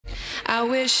I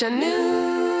wish I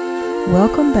knew.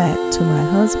 Welcome back to My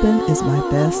Husband is My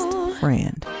Best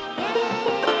Friend.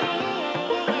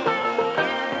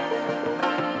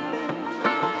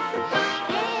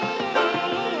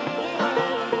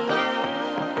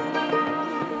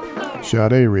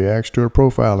 Shadee reacts to a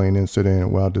profiling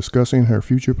incident while discussing her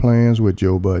future plans with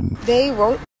Joe Budden. They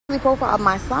profiled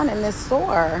my son in this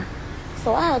store,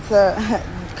 so I had to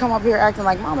come up here acting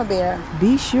like Mama Bear.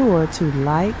 Be sure to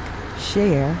like,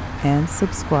 share, and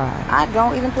subscribe. I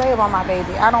don't even play about my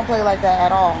baby. I don't play like that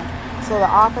at all. So the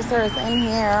officer is in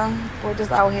here. We're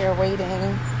just out here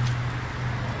waiting.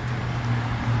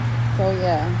 So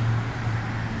yeah,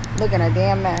 looking a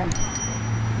damn mess.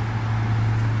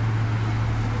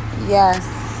 Yes,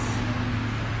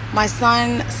 my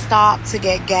son stopped to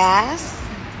get gas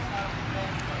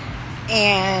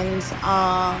and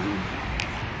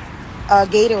a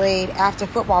Gatorade after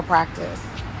football practice,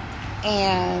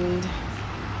 and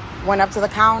went up to the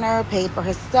counter, paid for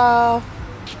his stuff.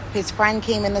 His friend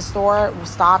came in the store,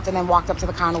 stopped, and then walked up to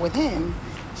the counter with him.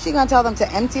 She gonna tell them to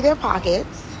empty their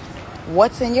pockets.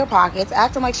 What's in your pockets?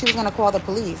 Acting like she was gonna call the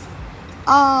police.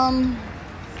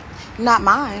 Not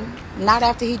mine. Not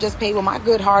after he just paid with my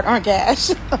good hard-earned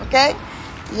cash. Okay?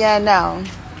 Yeah, no.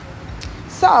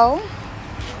 So,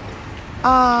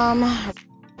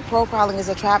 profiling is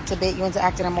a trap to bait you into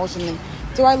acting emotionally.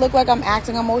 Do I look like I'm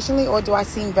acting emotionally, or do I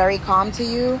seem very calm to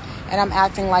you and I'm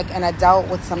acting like an adult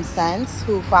with some sense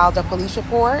who filed a police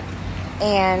report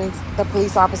and the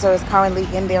police officer is currently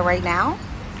in there right now?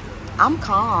 I'm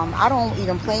calm. I don't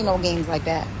even play no games like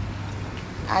that.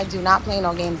 I do not play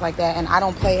no games like that, and I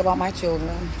don't play about my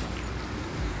children.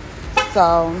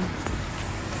 So,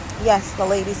 yes, the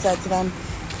lady said to them,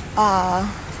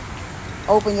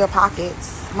 open your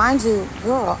pockets. Mind you,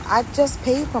 girl, I just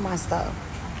paid for my stuff.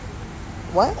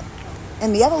 What?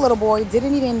 And the other little boy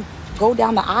didn't even go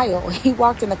down the aisle. He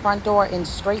walked in the front door and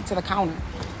straight to the counter.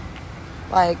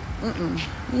 Like,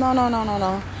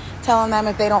 No. Telling them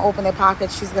if they don't open their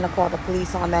pockets, she's going to call the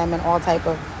police on them and all type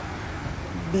of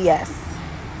BS.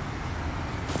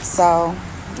 So,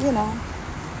 you know,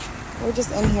 we're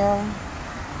just in here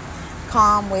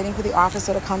calm, waiting for the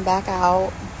officer to come back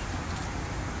out.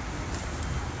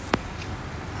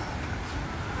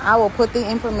 I will put the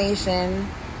information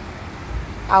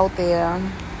out there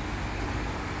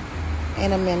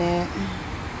in a minute.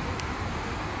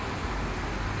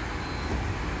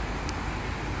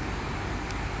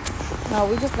 No,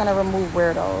 we're just gonna remove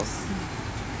weirdos.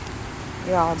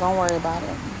 Y'all, don't worry about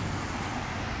it.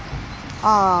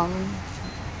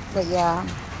 But yeah,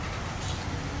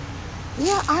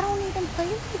 I don't even play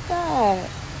like that.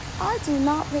 I do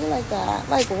not play like that.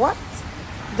 Like, what?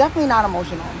 Definitely not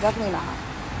emotional. Definitely not.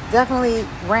 Definitely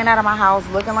ran out of my house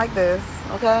looking like this.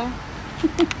 Okay.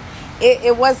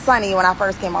 It was sunny when I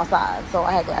first came outside, so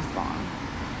I had glasses on.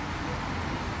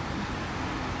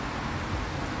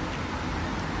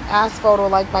 Ass photo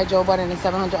liked by Joe Budden and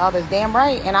 700 others. Damn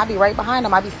right. And I'll be right behind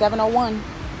him. I'll be 701.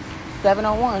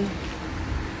 701.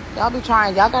 Y'all be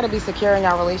trying. Y'all got to be secure in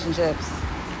y'all relationships.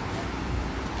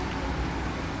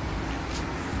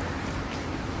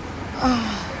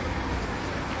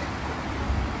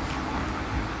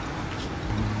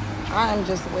 I am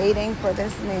just waiting for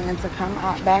this man to come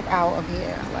back out of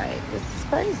here. Like, this is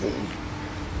crazy.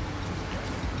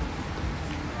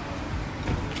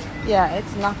 Yeah,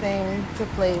 it's nothing to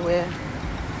play with.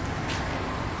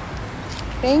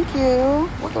 Thank you.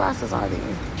 What glasses are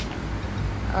these?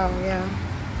 Oh, yeah.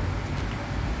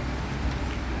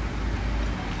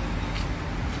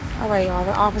 All right, y'all.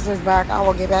 The officer's back. I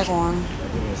will get back on.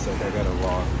 Give me a sec. I got to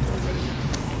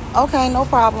walk. Okay, no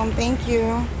problem. Thank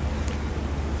you.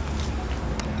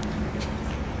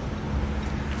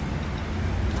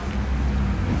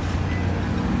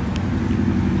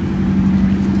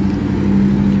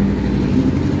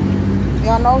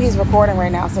 Y'all know he's recording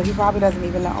right now, so he probably doesn't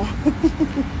even know.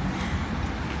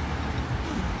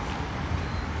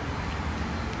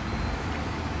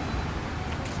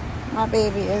 My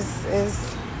baby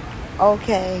is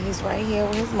okay. He's right here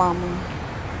with his mama.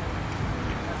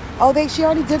 Oh, she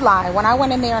already did lie. When I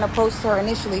went in there and approached her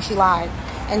initially, she lied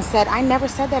and said, I never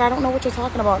said that. I don't know what you're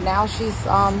talking about. Now she's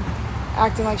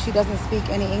acting like she doesn't speak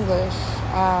any English.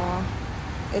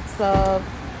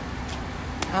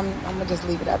 I'm gonna just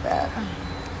leave it at that.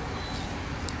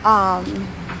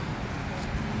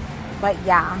 But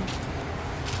yeah,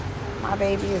 my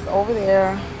baby is over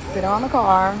there sitting on the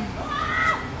car.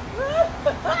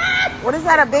 What is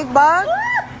that, a big bug?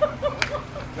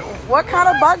 What kind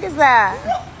of bug is that?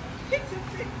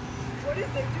 What is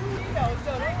it do, you know?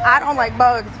 So I don't like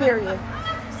bugs, period.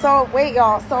 So wait,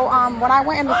 y'all. So when I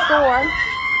went in the store,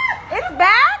 it's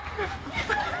back.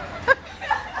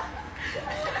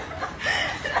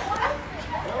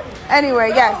 Anyway,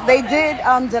 yes, they did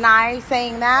deny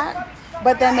saying that,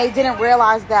 but then they didn't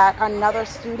realize that another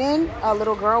student, a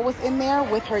little girl, was in there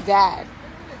with her dad,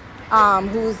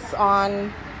 who's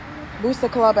on Booster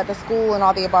Club at the school and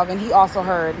all the above, and he also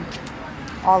heard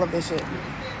all of this shit.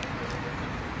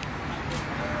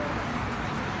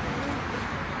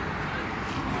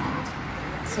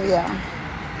 So yeah.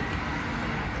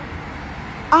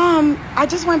 I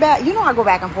just went back. You know I go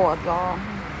back and forth, y'all.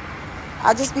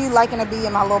 I just be liking to be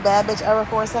in my little bad bitch era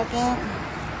for a second.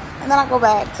 And then I go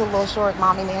back to little short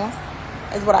momminess,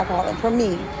 is what I call it, for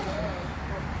me.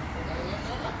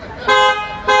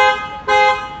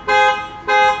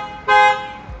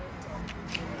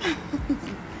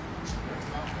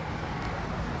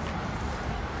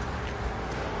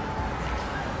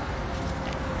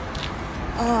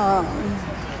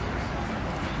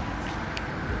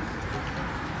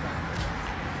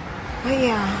 But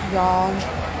yeah, y'all,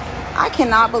 I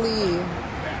cannot believe.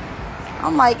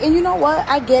 I'm like, and you know what?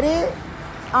 I get it,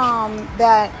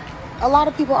 that a lot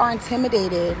of people are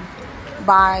intimidated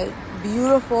by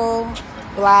beautiful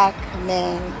black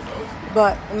men.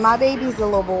 But my baby's a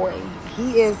little boy.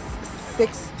 He is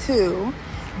 6'2",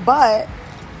 but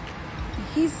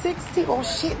he's 16. Oh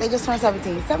shit, they just turned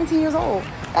 17. 17 years old.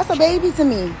 That's a baby to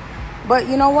me. But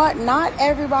you know what? Not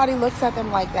everybody looks at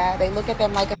them like that. They look at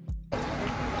them like a...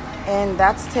 And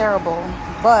that's terrible.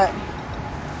 But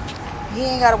he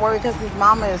ain't got to worry because his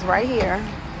mama is right here.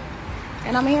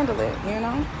 And I'm handle it, you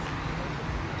know?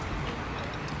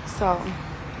 So.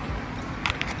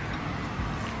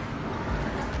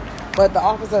 But the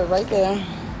officer right there.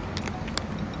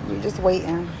 You're just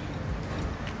waiting.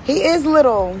 He is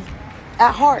little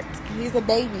at heart. He's a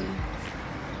baby.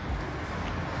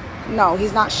 No,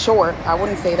 he's not short. I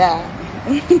wouldn't say that.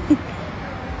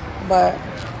 But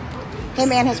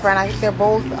him and his friend, I think they're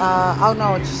both, oh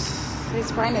no,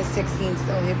 his friend is 16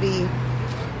 still. He'll be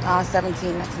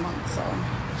 17 next month, so.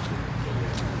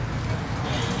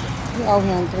 We're out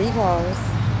here in 3 cars.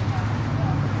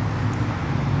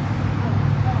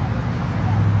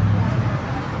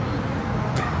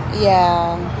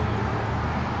 Yeah.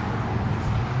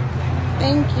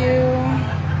 Thank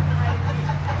you.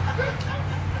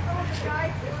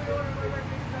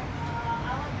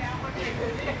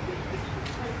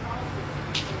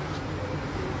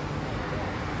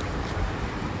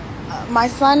 My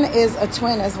son is a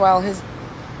twin as well. His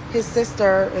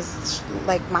sister is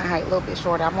like my height, a little bit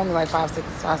shorter. I'm only like 5'6",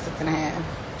 5'6.5".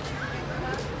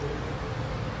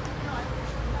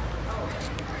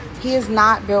 He is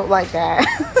not built like that.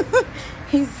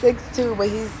 He's 6'2", but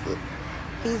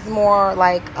he's more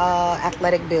like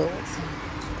athletic build.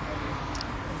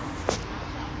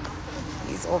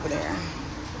 He's over there.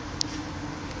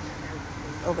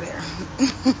 Over there.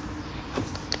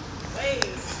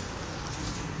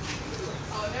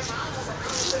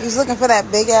 He's looking for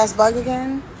that big ass bug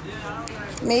again?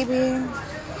 Maybe.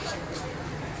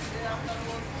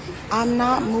 I'm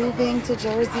not moving to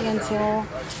Jersey until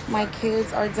my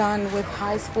kids are done with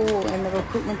high school and the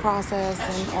recruitment process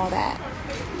and all that.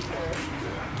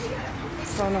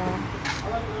 So no.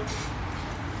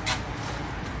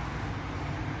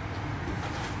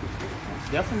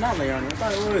 Definitely not, Leon. I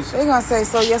thought it was. They're gonna say,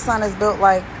 so your son is built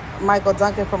like Michael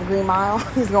Duncan from Green Mile?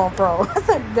 He's going pro. I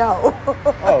said no.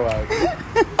 All right.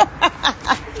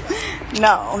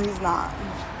 No, he's not.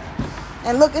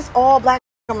 And look, it's all black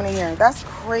coming in here. That's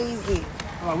crazy.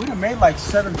 Well, we done made like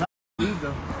 7 leave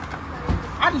though.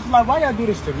 I just like, why y'all do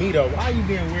this to me though? Why are you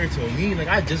being weird to me? Like,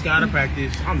 I just got out of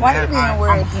practice. Why are you being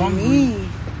weird to me?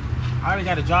 I already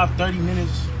got to drive 30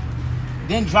 minutes.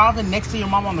 Then driving next to your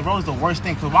mom on the road is the worst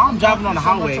thing. Cause while I'm driving on the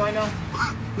highway,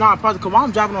 nah, probably. Cause while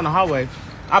I'm driving on the highway,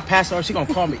 I pass her. She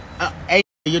gonna call me. Hey,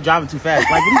 you're driving too fast.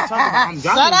 Like, what are you talking about? I'm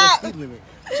driving the speed limit.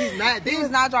 She's not. He was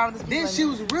not driving the speed then limit. She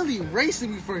was really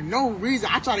racing me for no reason.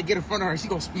 I try to get in front of her. She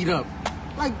gonna speed up.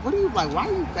 Like, what are you like?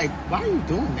 Why are you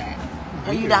doing that?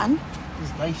 Are you done?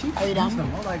 It's like she. Are you done?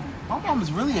 Like, my mom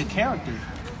is really a character.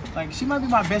 Like, she might be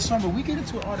my best friend, but we get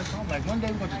into it all the time. Like, one day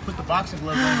we're gonna just put the boxing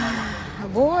gloves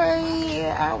on. Boy,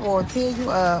 I will tear you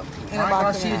up in a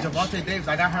boxing match. Javante Davis,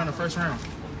 I got her in the first round.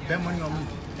 Bet money on me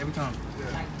every time.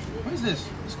 What is this?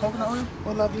 It's coconut oil?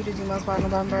 Would love you to do Mel's part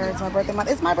November. It's my birthday month.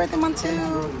 It's my birthday month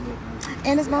too.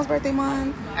 And it's Mel's birthday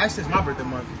month. Actually, it's my birthday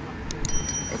month.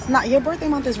 It's not. Your birthday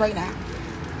month is right now.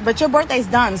 But your birthday's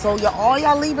done. So all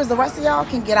y'all Libras, the rest of y'all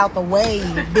can get out the way.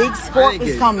 Big Scorp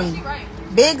is coming.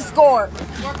 Big Scorp.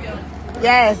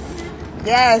 Yes.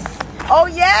 Yes. Oh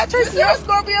yeah, Tracy, you're a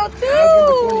Scorpio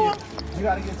too. You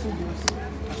gotta get 2 gifts.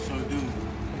 I sure do.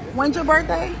 When's your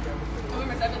birthday?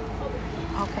 November 7th.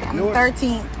 Okay, I'm the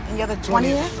 13th. And you're the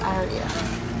 20th? I heard you.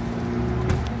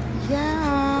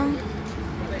 Yeah.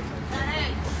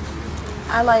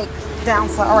 I like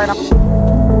downside. All right.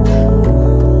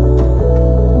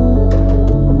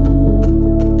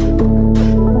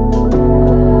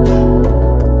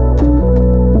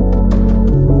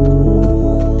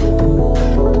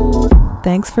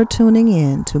 Thanks for tuning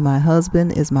in to My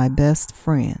Husband is My Best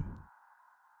Friend.